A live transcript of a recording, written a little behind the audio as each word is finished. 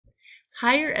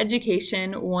Higher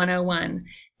Education 101.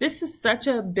 This is such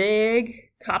a big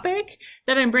topic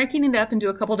that I'm breaking it up into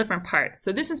a couple different parts.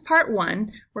 So this is part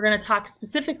one. We're going to talk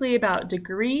specifically about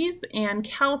degrees and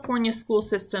California school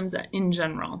systems in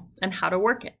general and how to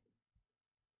work it.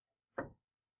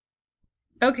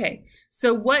 Okay,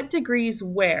 so what degrees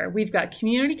where? We've got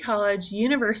community college,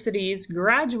 universities,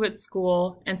 graduate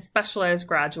school, and specialized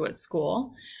graduate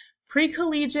school.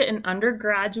 Pre-collegiate and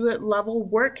undergraduate level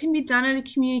work can be done at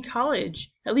a community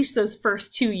college, at least those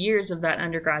first 2 years of that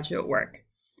undergraduate work.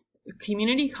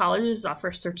 Community colleges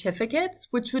offer certificates,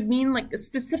 which would mean like a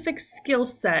specific skill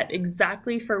set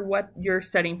exactly for what you're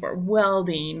studying for,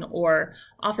 welding or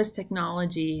office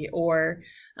technology or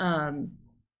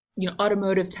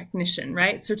automotive technician,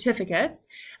 right? Certificates,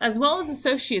 as well as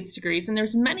associate's degrees. And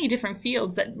there's many different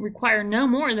fields that require no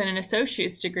more than an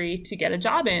associate's degree to get a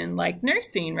job in, like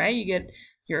nursing, right? You get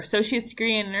your associate's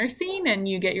degree in nursing and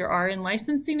you get your RN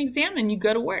licensing exam and you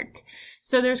go to work.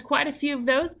 So there's quite a few of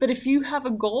those, but if you have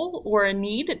a goal or a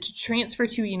need to transfer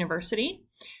to a university,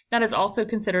 that is also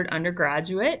considered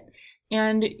undergraduate.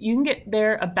 And you can get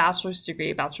there a bachelor's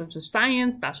degree, bachelor's of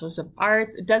science, bachelor's of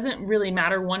arts. It doesn't really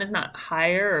matter. One is not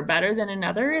higher or better than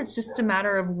another. It's just a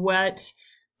matter of what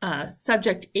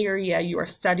subject area you are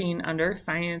studying under,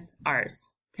 science,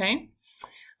 arts, okay?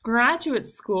 Graduate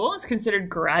school is considered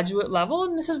graduate level,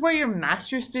 and this is where your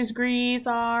master's degrees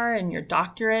are and your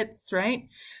doctorates, right?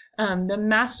 And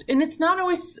it's not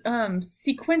always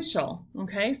sequential,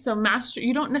 okay? So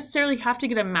you don't necessarily have to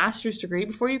get a master's degree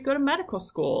before you go to medical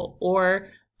school or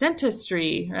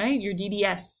dentistry, right? Your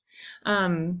DDS,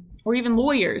 or even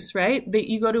lawyers, right? That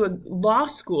you go to a law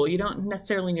school, you don't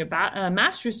necessarily need a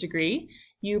master's degree.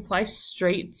 You apply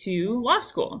straight to law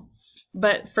school.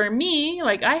 But for me,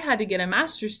 like I had to get a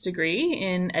master's degree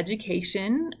in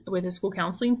education with a school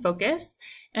counseling focus.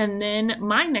 And then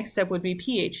my next step would be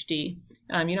PhD.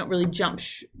 You don't really jump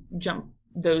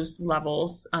those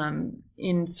levels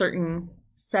in certain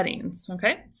settings,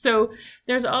 okay? So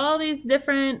there's all these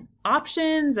different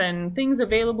options and things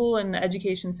available in the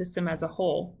education system as a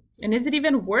whole. And is it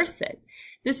even worth it?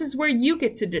 This is where you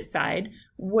get to decide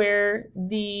where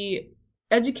the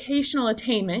educational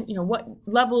attainment, what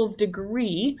level of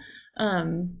degree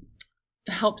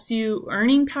helps you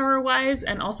earning power-wise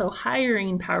and also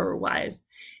hiring power-wise.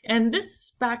 And this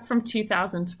is back from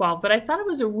 2012, but I thought it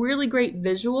was a really great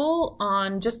visual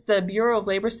on just the Bureau of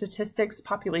Labor Statistics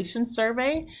population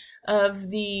survey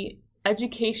of the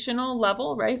educational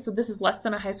level, right? So this is less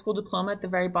than a high school diploma at the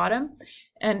very bottom,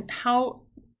 and how,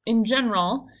 in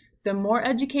general, the more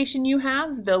education you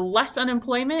have, the less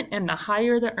unemployment and the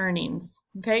higher the earnings,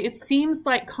 okay? It seems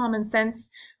like common sense,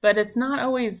 but it's not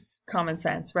always common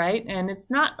sense, right? And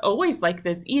it's not always like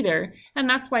this either, and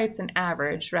that's why it's an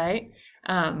average, right?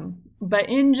 But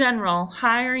in general,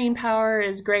 hiring power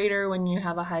is greater when you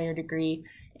have a higher degree,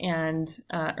 and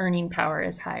earning power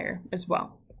is higher as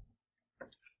well.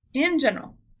 In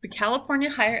general, the California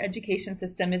higher education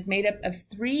system is made up of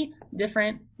 3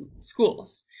 different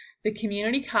schools: the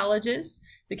community colleges,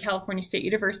 the California State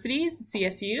Universities,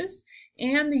 CSUs,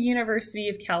 and the University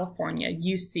of California,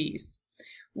 UCs.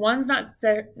 One's not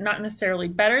necessarily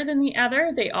better than the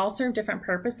other. They all serve different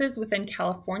purposes within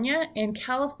California, and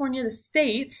California, the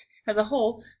state as a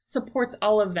whole, supports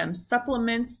all of them,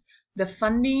 supplements the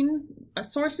funding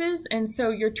sources, and so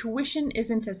your tuition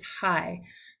isn't as high.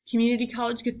 Community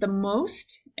college get the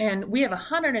most, and we have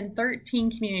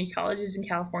 113 community colleges in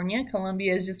California.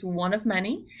 Columbia is just one of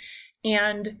many,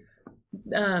 and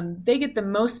they get the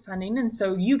most funding, and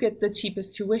so you get the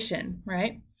cheapest tuition,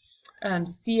 right?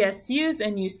 CSUs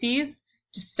and UCs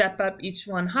just step up each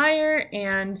one higher,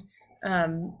 and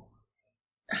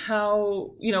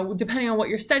depending on what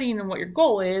you're studying and what your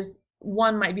goal is,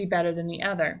 one might be better than the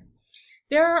other.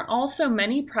 There are also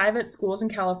many private schools in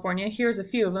California. Here's a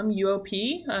few of them: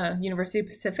 UOP, University of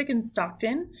Pacific in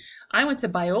Stockton. I went to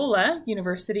Biola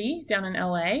University down in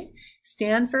LA,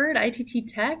 Stanford, ITT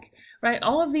Tech, right?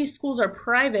 All of these schools are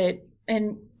private,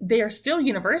 and they are still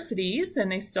universities,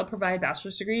 and they still provide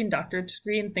bachelor's degree and doctorate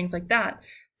degree and things like that,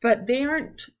 but they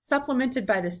aren't supplemented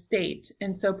by the state.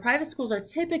 And so private schools are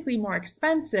typically more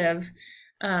expensive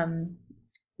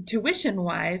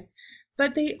tuition-wise,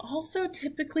 but they also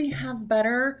typically have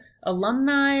better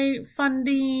alumni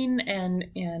funding and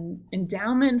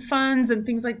endowment funds and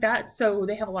things like that. So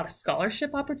they have a lot of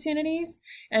scholarship opportunities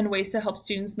and ways to help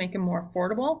students make them more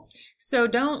affordable. So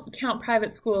don't count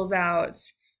private schools out.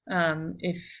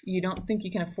 If you don't think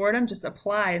you can afford them, just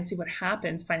apply and see what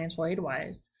happens financial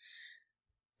aid-wise.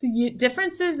 The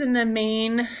differences in the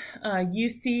main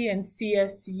UC and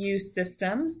CSU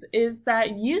systems is that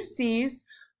UCs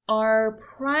are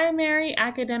primary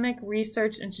academic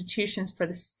research institutions for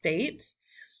the state,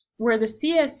 where the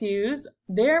CSUs,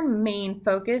 their main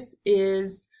focus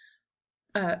is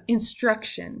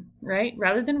instruction, right?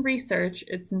 Rather than research,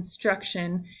 it's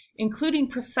instruction, including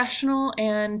professional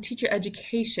and teacher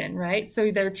education, right?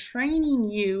 So they're training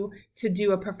you to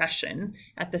do a profession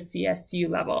at the CSU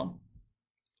level.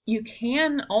 You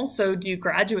can also do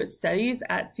graduate studies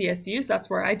at CSUs. That's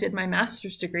where I did my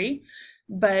master's degree.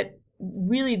 But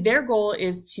really their goal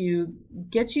is to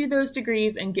get you those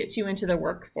degrees and get you into the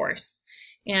workforce.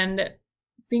 And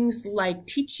things like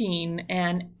teaching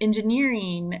and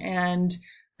engineering and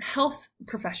health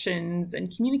professions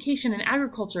and communication and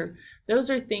agriculture, those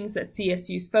are things that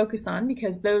CSUs focus on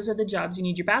because those are the jobs you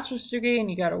need your bachelor's degree and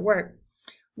you got to work.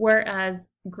 Whereas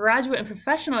graduate and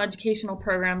professional educational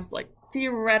programs like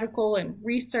theoretical and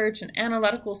research and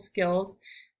analytical skills,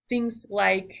 things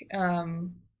like,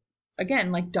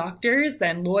 again, like doctors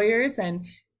and lawyers and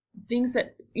things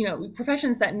that,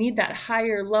 professions that need that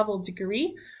higher level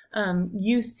degree,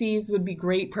 UCs would be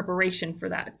great preparation for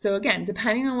that. So again,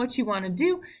 depending on what you want to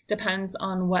do, depends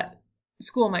on what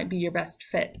school might be your best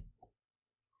fit.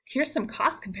 Here's some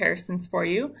cost comparisons for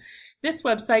you. This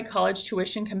website,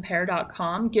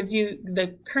 collegetuitioncompare.com, gives you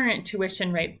the current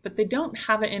tuition rates, but they don't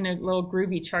have it in a little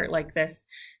groovy chart like this.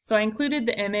 So I included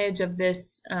the image of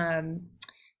this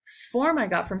form I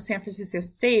got from San Francisco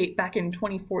State back in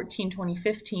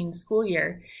 2014-2015 school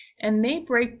year. And they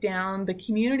break down the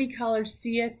community college,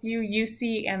 CSU,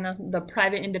 UC, and the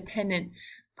private independent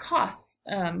costs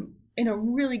in a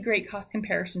really great cost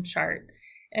comparison chart.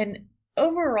 And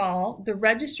overall, the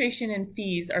registration and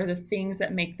fees are the things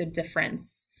that make the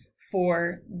difference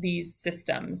for these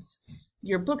systems.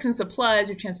 Your books and supplies,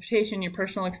 your transportation, your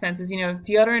personal expenses,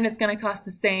 deodorant is going to cost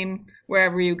the same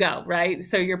wherever you go, right?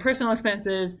 So your personal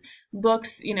expenses,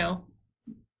 books,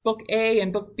 book A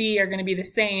and book B are going to be the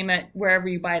same at wherever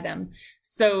you buy them.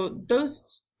 So those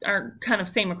are kind of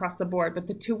same across the board, but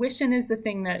the tuition is the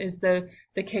thing that is the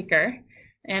kicker.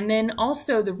 And then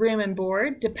also the room and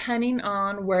board, depending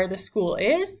on where the school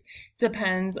is,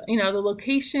 depends, the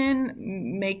location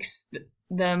makes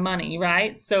the money,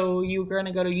 right? So you're going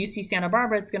to go to UC Santa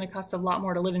Barbara, it's going to cost a lot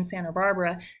more to live in Santa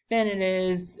Barbara than it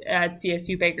is at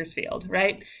CSU Bakersfield,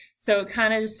 right? So it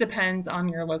kind of just depends on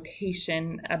your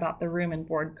location about the room and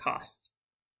board costs.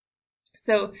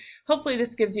 So hopefully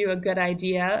this gives you a good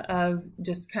idea of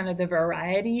just kind of the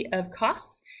variety of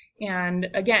costs. And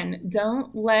again,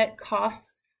 don't let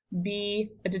costs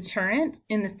be a deterrent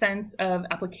in the sense of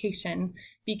application,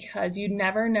 because you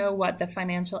never know what the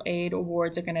financial aid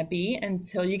awards are going to be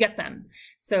until you get them.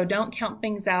 So don't count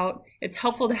things out. It's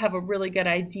helpful to have a really good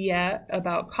idea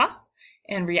about costs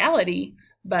and reality,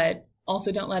 but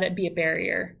also don't let it be a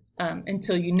barrier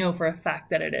until you know for a fact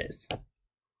that it is.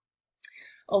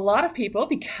 A lot of people,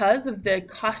 because of the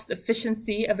cost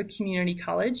efficiency of a community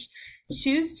college,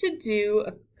 choose to do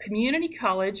a community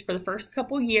college for the first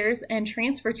couple years and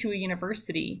transfer to a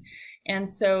university. And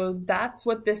so that's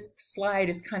what this slide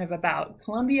is kind of about,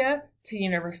 Columbia to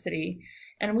university.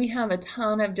 And we have a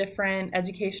ton of different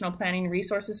educational planning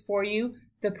resources for you,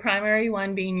 the primary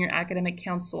one being your academic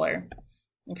counselor.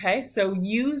 Okay, so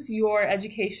use your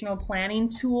educational planning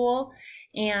tool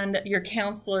and your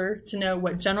counselor to know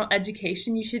what general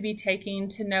education you should be taking,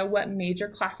 to know what major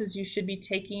classes you should be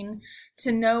taking,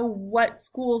 to know what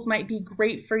schools might be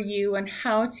great for you and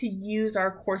how to use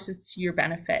our courses to your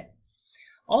benefit.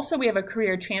 Also, we have a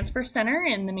career transfer center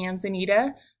in the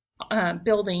Manzanita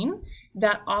building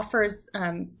that offers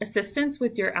assistance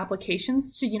with your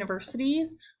applications to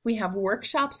universities. We have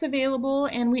workshops available,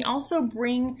 and we also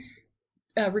bring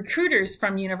recruiters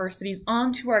from universities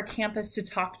onto our campus to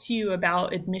talk to you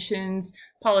about admissions,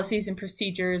 policies and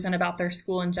procedures, and about their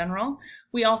school in general.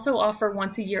 We also offer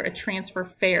once a year a transfer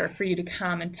fair for you to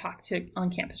come and talk to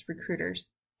on-campus recruiters.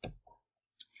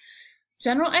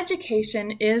 General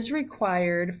education is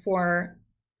required for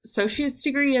associate's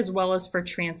degree as well as for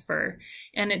transfer.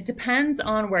 And it depends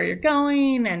on where you're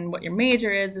going and what your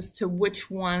major is as to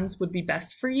which ones would be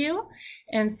best for you.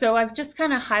 And so I've just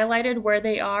kind of highlighted where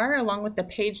they are along with the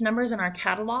page numbers in our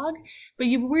catalog, but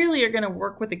you really are going to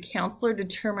work with a counselor to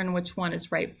determine which one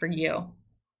is right for you.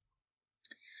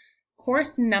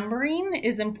 Course numbering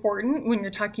is important when you're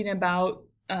talking about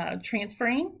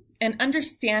transferring and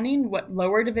understanding what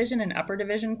lower division and upper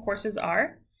division courses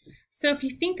are. So if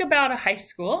you think about a high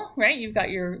school, right, you've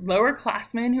got your lower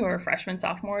classmen who are freshman,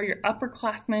 sophomore, your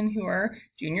upperclassmen who are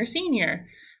junior, senior.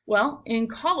 Well, in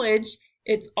college,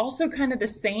 it's also kind of the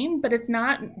same, but it's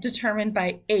not determined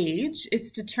by age.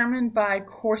 It's determined by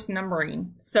course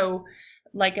numbering. So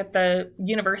like at the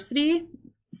university,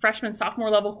 freshman, sophomore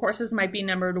level courses might be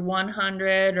numbered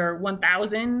 100 or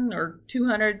 1000 or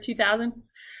 200, 2000,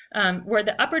 where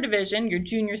the upper division, your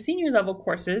junior, senior level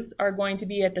courses are going to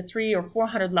be at the 300 or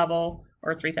 400 level,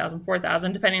 or 3000,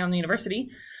 4000, depending on the university.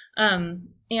 And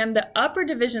the upper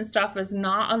division stuff is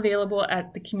not available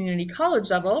at the community college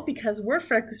level because we're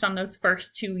focused on those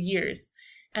first 2 years.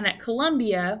 And at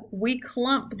Columbia, we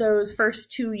clump those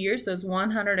first 2 years, those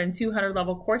 100 and 200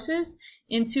 level courses,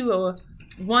 into a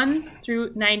 1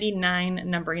 through 99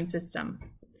 numbering system.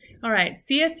 All right,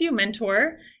 CSU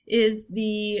Mentor is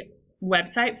the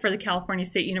website for the California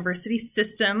State University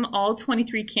system. All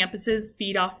 23 campuses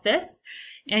feed off this,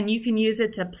 and you can use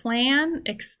it to plan,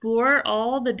 explore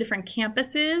all the different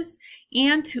campuses,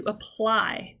 and to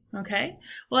apply, okay?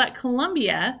 Well, at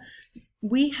Columbia,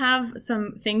 we have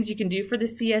some things you can do for the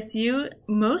CSU.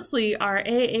 Mostly our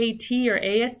AAT or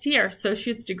AST, our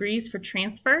associate's degrees for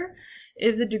transfer,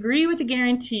 is a degree with a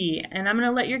guarantee. And I'm going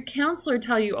to let your counselor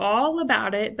tell you all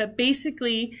about it, but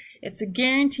basically it's a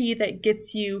guarantee that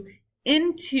gets you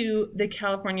into the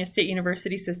California State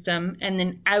University system and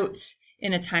then out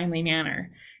in a timely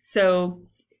manner. So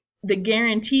the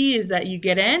guarantee is that you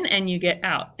get in and you get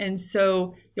out. And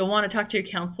so you'll want to talk to your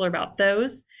counselor about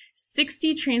those.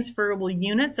 60 transferable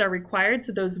units are required.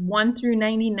 So those 1 through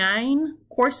 99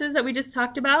 courses that we just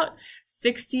talked about,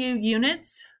 60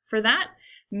 units for that.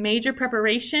 Major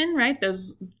preparation, right?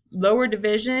 Those lower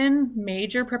division,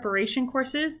 major preparation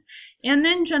courses. And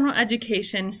then general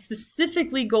education,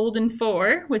 specifically Golden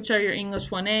 4, which are your English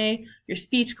 1A, your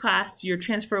speech class, your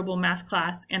transferable math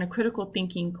class, and a critical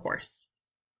thinking course.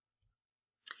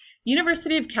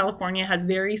 University of California has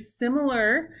very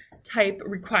similar type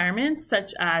requirements,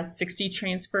 such as 60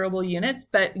 transferable units,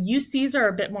 but UCs are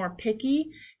a bit more picky.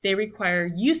 They require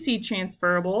UC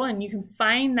transferable, and you can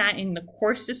find that in the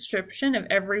course description of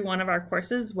every one of our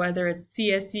courses, whether it's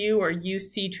CSU or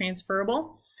UC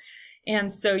transferable.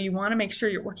 And so you want to make sure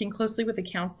you're working closely with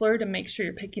the counselor to make sure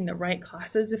you're picking the right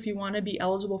classes if you want to be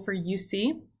eligible for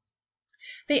UC.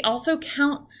 They also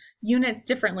count units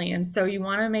differently, and so you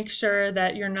want to make sure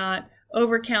that you're not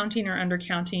overcounting or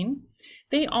undercounting.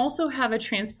 They also have a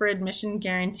transfer admission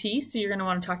guarantee, so you're going to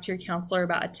want to talk to your counselor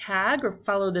about a tag or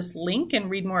follow this link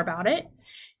and read more about it.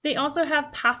 They also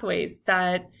have pathways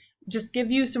that just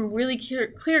give you some really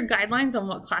clear guidelines on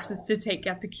what classes to take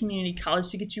at the community college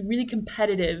to get you really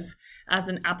competitive as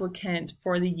an applicant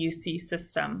for the UC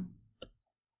system.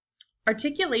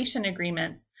 Articulation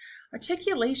agreements.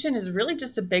 Articulation is really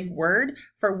just a big word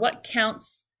for what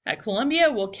counts at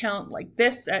Columbia will count like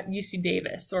this at UC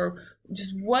Davis, or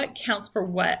just what counts for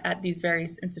what at these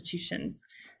various institutions.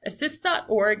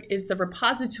 Assist.org is the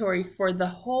repository for the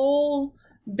whole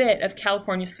bit of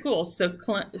California schools,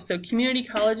 so community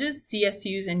colleges,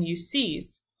 CSUs, and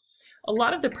UCs. A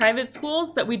lot of the private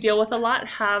schools that we deal with a lot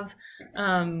have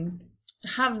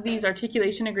these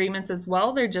articulation agreements as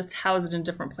well. They're just housed in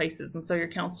different places, and so your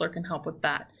counselor can help with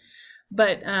that.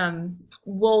 But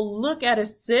we'll look at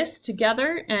ASSIST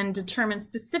together and determine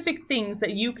specific things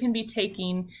that you can be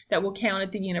taking that will count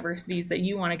at the universities that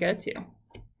you want to go to.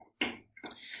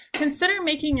 Consider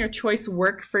making your choice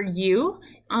work for you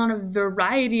on a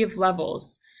variety of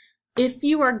levels. If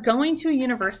you are going to a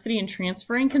university and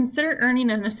transferring, consider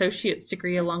earning an associate's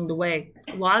degree along the way.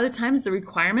 A lot of the times the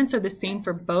requirements are the same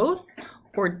for both,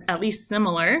 or at least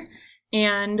similar,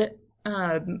 and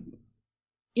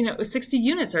 60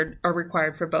 units are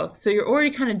required for both. So you're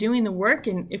already kind of doing the work,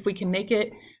 and if we can make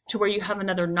it to where you have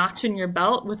another notch in your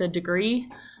belt with a degree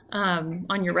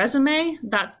on your resume,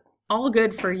 that's all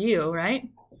good for you,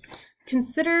 right?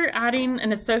 Consider adding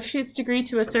an associate's degree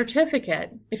to a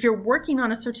certificate. If you're working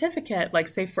on a certificate, like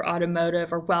say for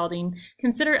automotive or welding,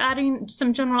 consider adding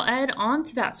some general ed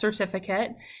onto that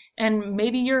certificate, and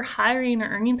maybe your hiring or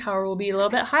earning power will be a little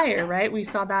bit higher, right? We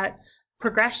saw that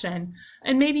progression,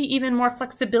 and maybe even more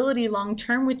flexibility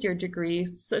long-term with your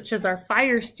degrees, such as our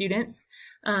fire students.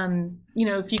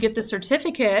 If you get the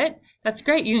certificate, that's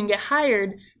great, you can get hired,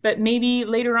 but maybe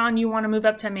later on you want to move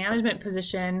up to a management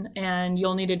position and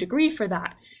you'll need a degree for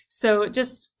that. So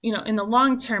just, in the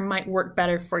long term might work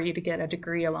better for you to get a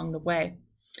degree along the way.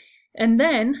 And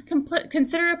then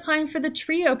consider applying for the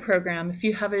TRIO program. If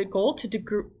you have a goal to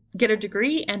get a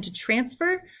degree and to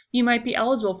transfer, you might be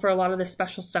eligible for a lot of the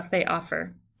special stuff they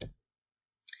offer.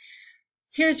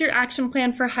 Here's your action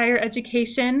plan for higher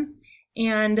education,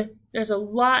 and there's a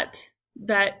lot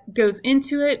that goes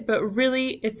into it, but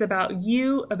really it's about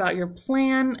you, about your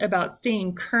plan, about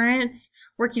staying current,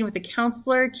 working with a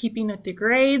counselor, keeping up the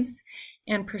grades,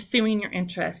 and pursuing your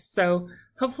interests. So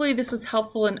hopefully this was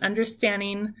helpful in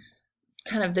understanding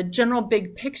kind of the general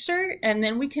big picture, and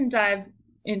then we can dive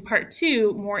in part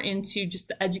two more into just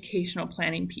the educational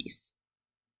planning piece.